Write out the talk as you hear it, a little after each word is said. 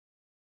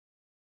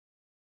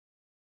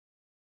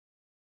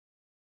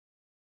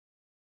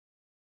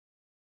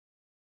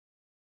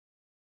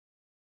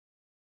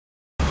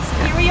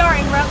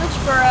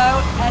Borough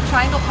at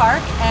Triangle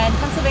Park, and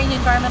Pennsylvania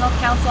Environmental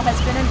Council has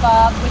been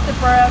involved with the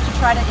borough to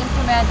try to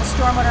implement a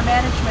stormwater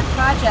management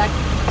project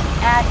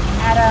at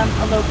a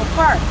local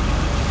park.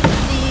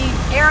 The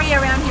area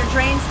around here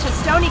drains to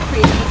Stony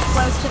Creek, which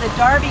flows to the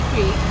Darby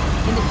Creek,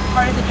 in the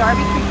part of the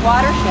Darby Creek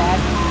watershed.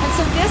 And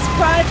so this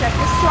project,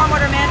 this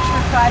stormwater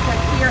management project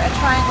here at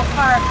Triangle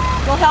Park,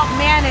 will help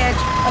manage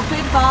a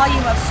good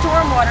volume of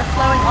stormwater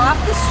flowing off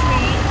the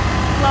street,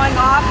 flowing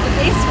off the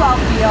baseball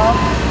field,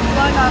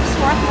 flowing off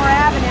Swarthmore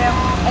Avenue,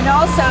 and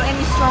also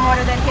any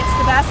stormwater that hits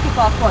the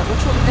basketball court,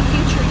 which will be the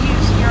future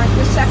use here in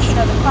this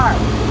section of the park.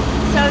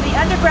 So the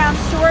underground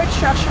storage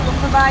structure will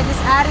provide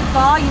this added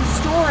volume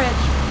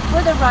storage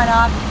for the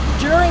runoff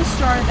during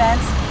storm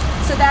events,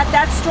 so that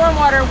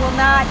stormwater will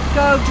not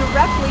go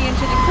directly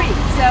into the creek.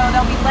 So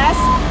there'll be less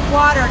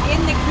water in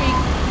the creek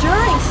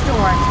during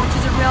storms, which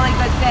is a really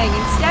good thing.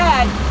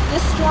 Instead,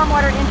 this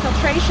stormwater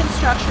infiltration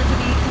structure to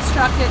be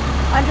constructed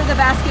under the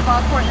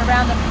basketball court and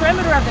around the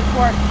perimeter of the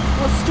court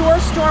will store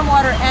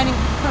stormwater and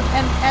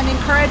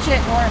encourage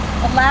it or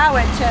allow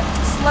it to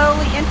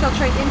slowly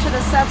infiltrate into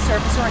the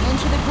subsurface or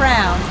into the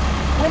ground.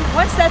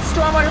 Once that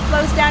stormwater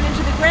flows down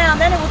into the ground,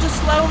 then it will just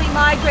slowly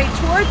migrate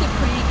toward the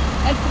creek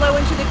and flow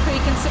into the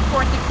creek and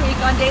support the creek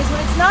on days when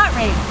it's not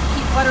raining.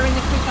 Keep water in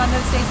the creek on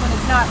those days when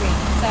it's not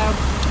raining.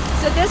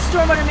 So this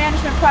stormwater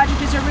management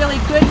project is a really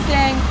good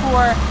thing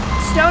for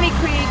Stony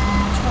Creek,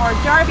 for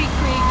Darby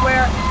Creek,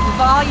 where the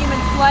volume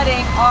and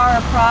flooding are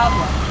a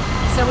problem.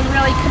 So we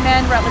really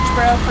commend Rutledge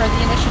Borough for the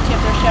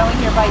initiative they're showing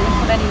here by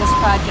implementing this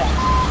project.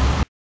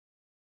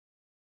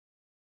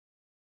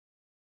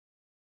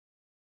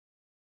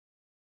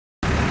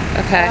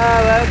 Okay.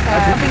 Oh,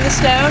 okay. Dumping the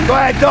stone? Go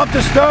ahead, dump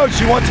the stone.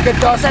 She wants to get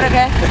dusty. Is that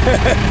okay?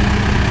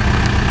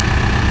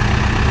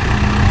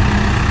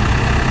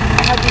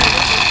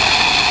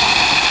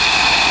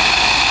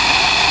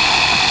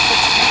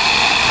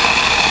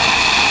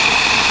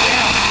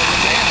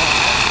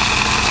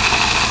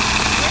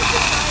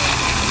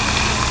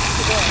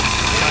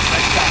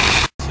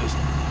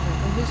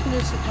 And who's going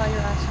to supply your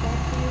asphalt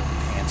for you?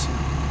 Hanson.